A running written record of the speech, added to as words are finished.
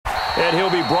And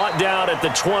he'll be brought down at the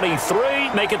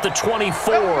 23, make it the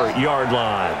 24-yard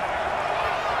line.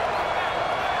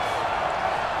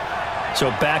 So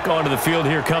back onto the field,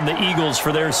 here come the Eagles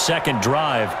for their second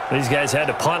drive. These guys had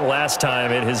to punt last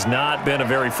time. It has not been a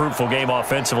very fruitful game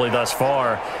offensively thus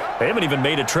far. They haven't even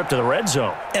made a trip to the red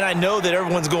zone. And I know that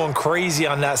everyone's going crazy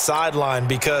on that sideline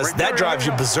because that drives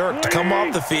you berserk to come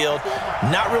off the field,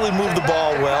 not really move the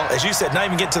ball well. As you said, not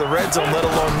even get to the red zone, let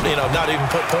alone, not even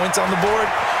put points on the board.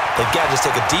 They've got to just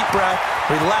take a deep breath,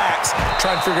 relax,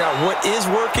 try and figure out what is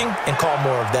working, and call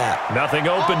more of that.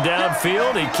 Nothing open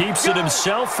downfield. He keeps it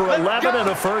himself for 11 and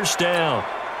a first down.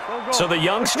 So the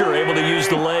youngster able to use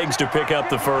the legs to pick up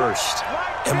the first.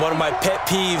 And one of my pet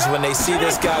peeves when they see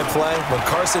this guy play, when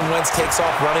Carson Wentz takes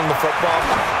off running the football,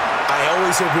 I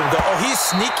always hear people go, oh, he's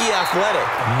sneaky athletic.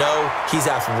 No, he's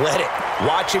athletic.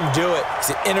 Watch him do it. It's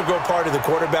an integral part of the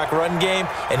quarterback run game,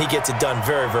 and he gets it done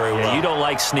very, very well. You don't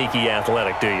like sneaky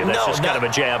athletic, do you? That's just kind of a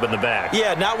jab in the back.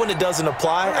 Yeah, not when it doesn't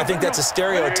apply. I think that's a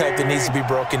stereotype that needs to be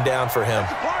broken down for him.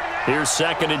 Here's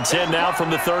 2nd and 10 now from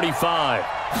the 35.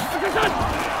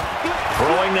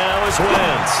 Throwing now is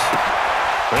Wentz.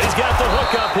 He's got the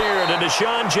hook up here to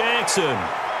Deshaun Jackson.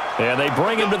 And they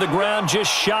bring him to the ground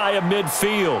just shy of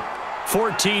midfield.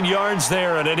 14 yards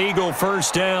there and an Eagle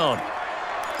first down.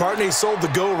 Partney sold the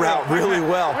go route really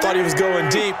well. Thought he was going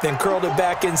deep, then curled it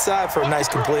back inside for a nice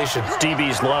completion.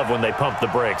 DBs love when they pump the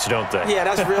brakes, don't they? Yeah,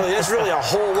 that's really a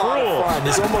whole lot of fun.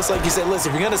 It's almost like you say,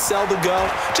 listen, if you're going to sell the go,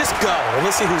 just go. And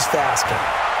let's see who's faster.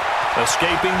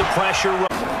 Escaping the pressure.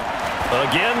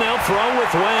 Again, they'll throw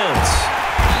with Wentz.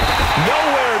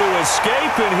 Nowhere to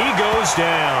escape, and he goes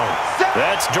down.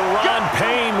 That's Daron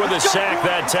Payne with a sack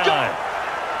that time.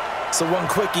 So one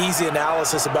quick, easy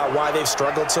analysis about why they've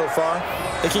struggled so far.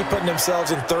 They keep putting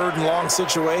themselves in 3rd and long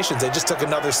situations. They just took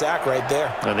another sack right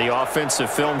there. And the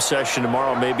offensive film session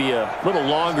tomorrow may be a little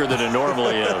longer than it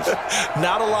normally is.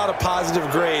 Not a lot of positive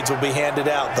grades will be handed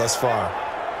out thus far.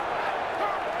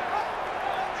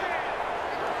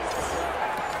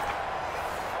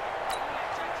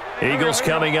 Eagles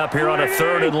coming up here on a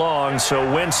 3rd and long, so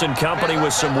Wentz and company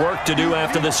with some work to do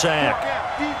after the sack.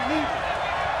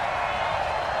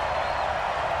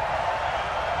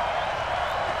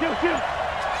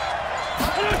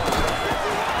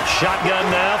 Shotgun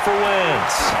now for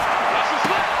Wentz.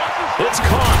 It's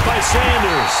caught by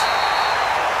Sanders.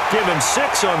 Give him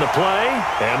 6 on the play,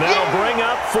 and that'll bring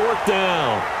up 4th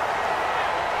down.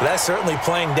 That's certainly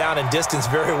playing down in distance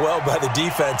very well by the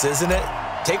defense, isn't it?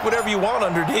 Take whatever you want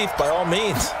underneath, by all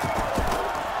means.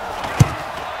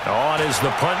 On is the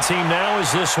punt team now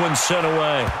as this one's sent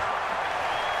away.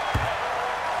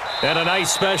 And a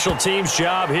nice special teams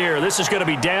job here. This is going to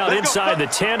be down inside the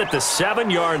 10 at the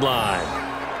 7-yard line.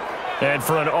 And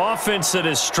for an offense that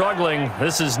is struggling,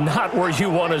 this is not where you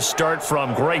want to start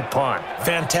from. Great punt.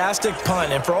 Fantastic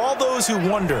punt. And for all those who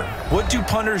wonder, what do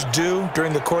punters do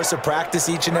during the course of practice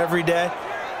each and every day?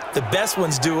 The best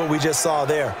ones do what we just saw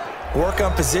there. Work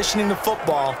on positioning the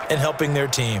football and helping their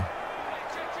team.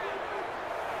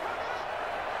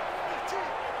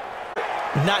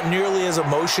 Not nearly as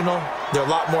emotional. They're a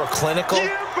lot more clinical.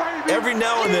 Every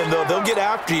now and then, though, they'll get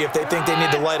after you if they think they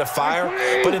need to light a fire.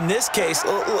 But in this case,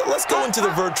 let's go into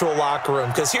the virtual locker room,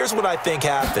 because here's what I think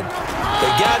happened.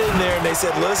 They got in there and they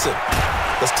said, listen,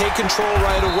 let's take control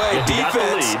right away.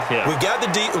 Defense, we got the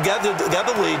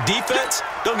lead. Defense,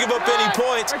 don't give up any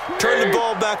points. Turn the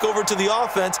ball back over to the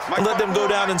offense and let them go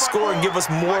down and score and give us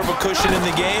more of a cushion in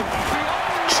the game.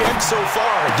 Check so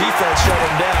far. Defense shut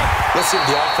him down. Let's see if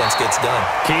the offense gets done.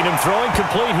 Keenum throwing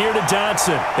complete here to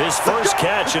Dotson. His first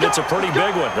catch, and it's a pretty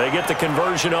big one. They get the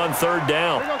conversion on 3rd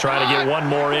down. Trying to get one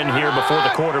more in here before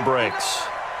the quarter breaks.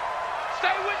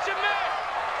 Stay with your man.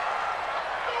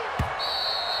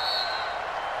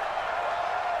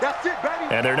 That's it, baby.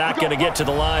 And they're not going to get to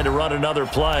the line to run another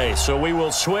play. So we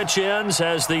will switch ends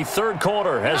as the 3rd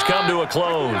quarter has come to a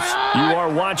close. You are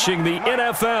watching the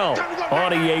NFL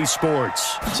on EA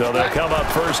Sports. So they'll come up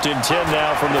 1st and 10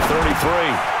 now from the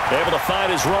 33. Able to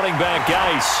find his running back,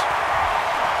 Geis.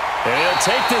 And he'll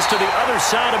take this to the other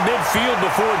side of midfield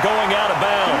before going out of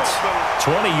bounds.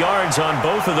 20 yards on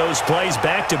both of those plays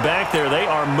back-to-back there. They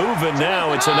are moving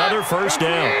now. It's another first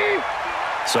down.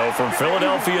 So from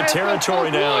Philadelphia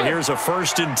territory now, here's a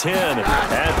 1st and 10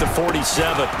 at the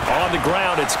 47. On the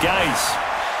ground, it's Geis.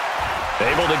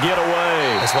 Able to get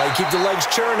away. That's why you keep the legs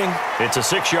churning. It's a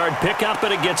 6-yard pickup,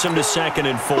 and it gets him to 2nd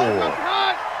and 4.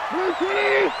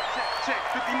 Check,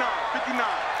 59, 59.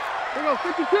 Here goes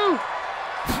 52.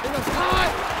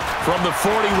 From the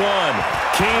 41,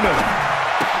 Keenum.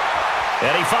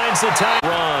 And he finds the time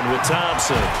run with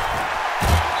Thompson.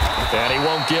 And he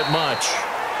won't get much.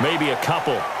 Maybe a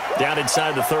couple. Down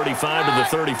inside the 35 to the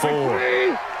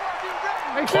 34.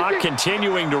 Clock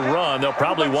continuing to run. They'll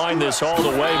probably wind this all the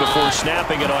way before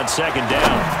snapping it on second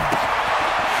down.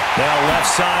 Now left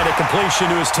side, a completion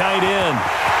to his tight end.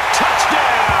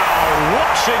 Touchdown,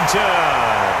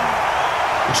 Washington!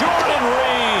 Jordan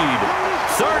Reed,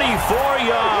 34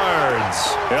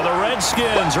 yards. And the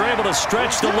Redskins are able to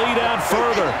stretch the lead out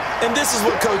further. And this is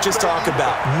what coaches talk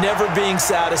about, never being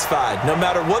satisfied. No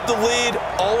matter what the lead,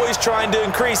 always trying to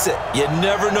increase it. You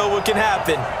never know what can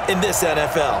happen in this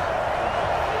NFL.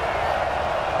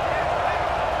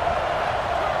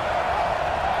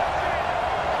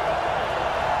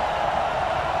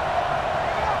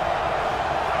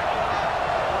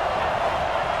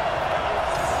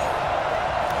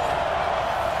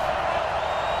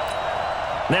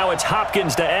 Now it's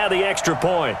Hopkins to add the extra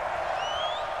point.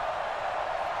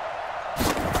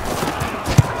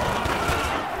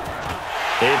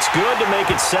 It's good to make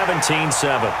it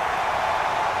 17-7.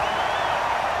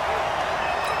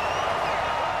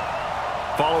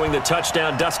 Following the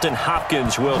touchdown, Dustin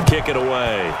Hopkins will kick it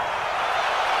away.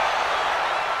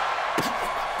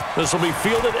 This will be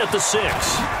fielded at the 6.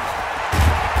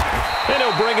 And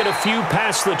he'll bring it a few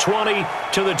past the 20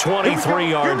 to the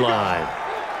 23-yard line.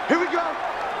 Here we go.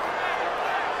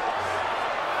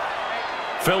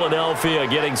 Philadelphia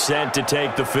getting set to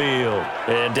take the field.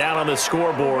 And down on the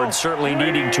scoreboard, certainly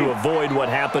needing to avoid what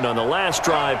happened on the last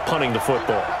drive, punting the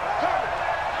football.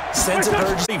 Sense of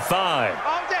urgency. 35.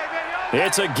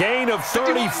 It's a gain of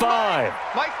 35.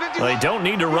 They don't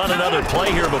need to run another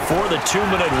play here before the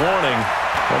 2-minute warning.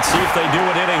 Let's see if they do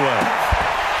it anyway.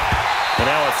 And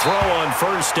now a throw on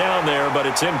first down there, but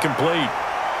it's incomplete.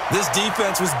 This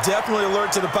defense was definitely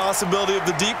alert to the possibility of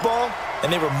the deep ball,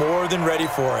 and they were more than ready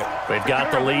for it. They've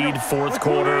got the lead, fourth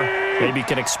quarter. Maybe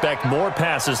can expect more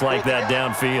passes like that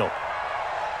downfield.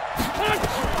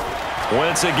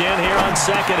 Once again here on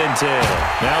 2nd and 10.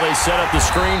 Now they set up the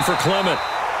screen for Clement.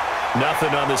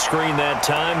 Nothing on the screen that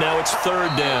time. Now it's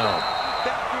 3rd down.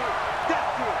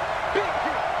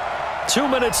 2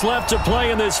 minutes left to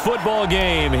play in this football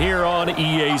game here on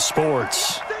EA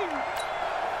Sports.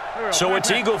 So it's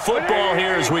Eagle football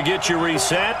here as we get you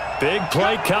reset. Big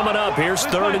play coming up. Here's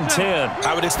 3rd and 10.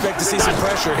 I would expect to see some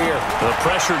pressure here. The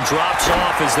pressure drops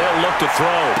off as they'll look to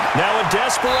throw. Now a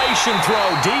desperation throw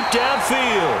deep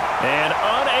downfield. And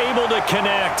unable to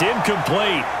connect.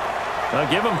 Incomplete. Now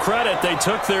give them credit. They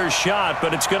took their shot,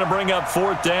 but it's going to bring up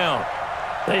 4th down.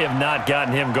 They have not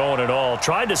gotten him going at all.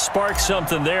 Tried to spark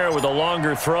something there with a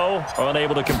longer throw,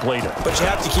 unable to complete it. But you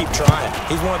have to keep trying.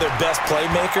 He's one of their best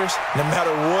playmakers. No matter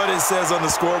what it says on the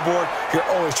scoreboard, you're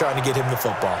always trying to get him the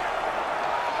football.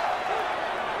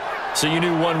 So you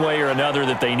knew one way or another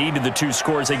that they needed the 2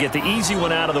 scores. They get the easy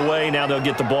one out of the way. Now they'll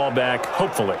get the ball back,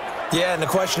 hopefully. Yeah, and the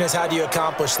question is, how do you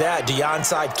accomplish that? Do you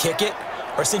onside kick it?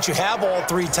 Or since you have all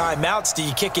 3 timeouts, do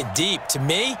you kick it deep? To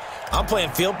me, I'm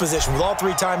playing field position. With all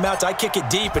 3 timeouts, I kick it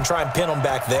deep and try and pin them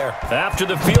back there. After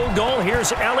the field goal,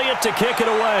 here's Elliott to kick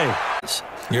it away.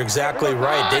 You're exactly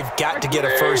right. They've got to get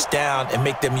a first down and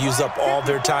make them use up all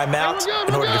their timeouts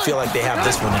in order to feel like they have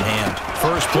this one in hand.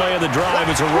 First play of the drive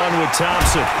is a run with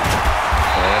Thompson.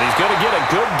 And he's going to get a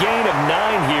good gain of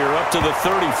 9 here up to the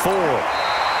 34.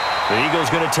 The Eagles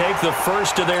going to take the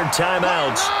first of their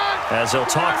timeouts as they'll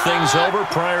talk things over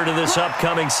prior to this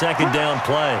upcoming 2nd down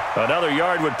play. Another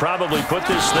yard would probably put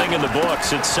this thing in the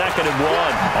books. It's 2nd and 1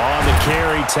 on the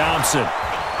carry, Thompson.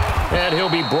 And he'll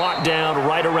be brought down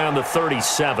right around the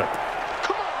 37.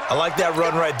 I like that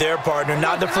run right there, partner.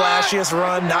 Not the flashiest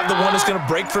run, not the one that's going to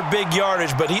break for big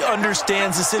yardage, but he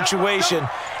understands the situation,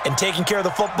 and taking care of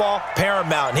the football,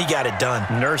 paramount, and he got it done.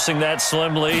 Nursing that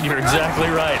slim lead, you're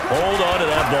exactly right. Hold on to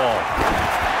that ball.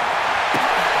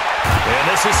 And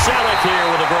this is Selleck here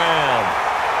with the ground.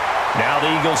 Now the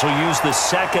Eagles will use the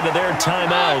 2nd of their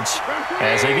timeouts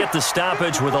as they get the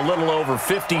stoppage with a little over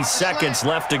 50 seconds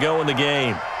left to go in the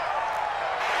game.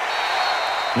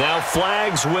 Now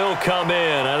flags will come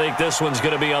in. I think this one's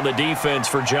going to be on the defense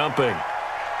for jumping.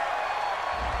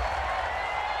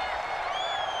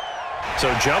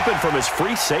 So jumping from his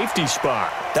free safety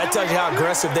spot. That tells you how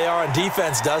aggressive they are on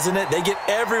defense, doesn't it? They get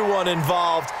everyone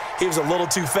involved. He was a little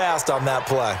too fast on that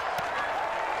play.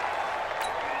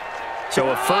 So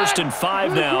a 1st and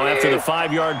 5 now after the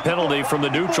 5-yard penalty from the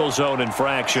neutral zone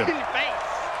infraction.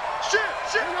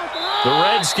 The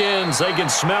Redskins, they can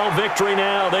smell victory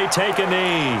now. They take a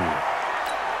knee.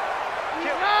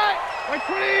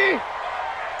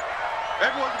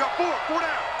 Everyone's got 4 down.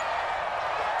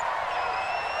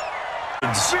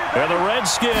 And the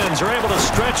Redskins are able to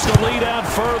stretch the lead out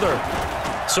further.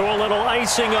 So a little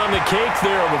icing on the cake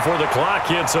there before the clock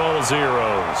hits all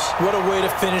zeros. What a way to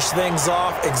finish things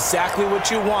off. Exactly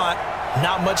what you want.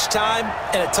 Not much time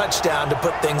and a touchdown to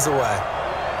put things away.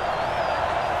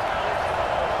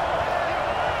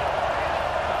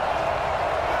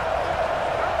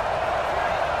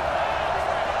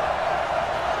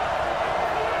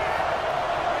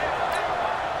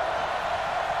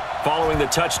 Following the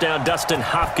touchdown, Dustin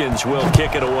Hopkins will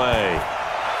kick it away.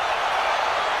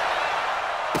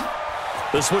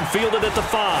 This one fielded at the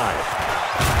 5.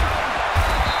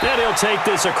 And he'll take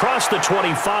this across the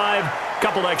 25.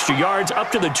 Couple extra yards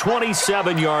up to the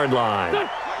 27-yard line.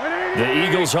 The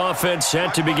Eagles offense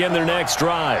set to begin their next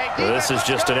drive. This is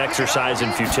just an exercise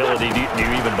in futility. Do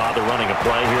you even bother running a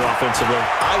play here offensively?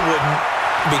 I wouldn't,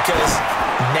 because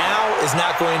now is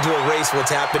not going to erase what's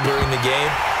happened during the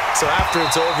game. So after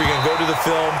it's over, you're going to go to the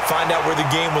film, find out where the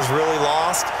game was really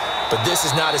lost. But this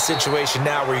is not a situation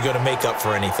now where you're going to make up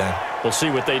for anything. We'll see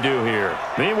what they do here.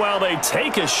 Meanwhile, they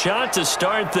take a shot to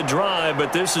start the drive,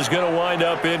 but this is going to wind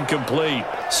up incomplete.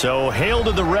 So hail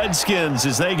to the Redskins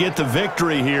as they get the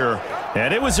victory here.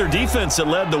 And it was their defense that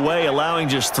led the way, allowing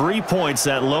just 3 points,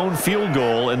 that lone field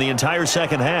goal in the entire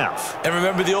second half. And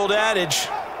remember the old adage,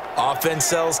 offense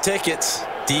sells tickets.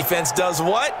 Defense does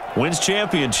what? Wins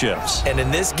championships. And in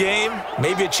this game,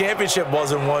 maybe a championship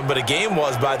wasn't won, but a game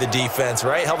was by the defense,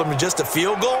 right? Held them to just a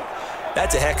field goal.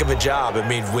 That's a heck of a job. I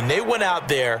mean, when they went out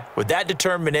there with that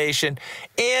determination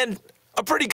and a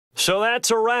pretty good... So that's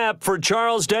a wrap for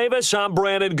Charles Davis. I'm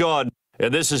Brandon Gaudin.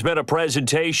 And this has been a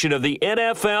presentation of the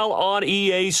NFL on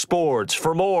EA Sports.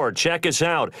 For more, check us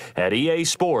out at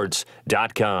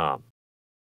easports.com.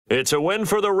 It's a win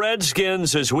for the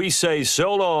Redskins as we say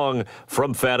so long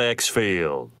from FedEx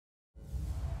Field.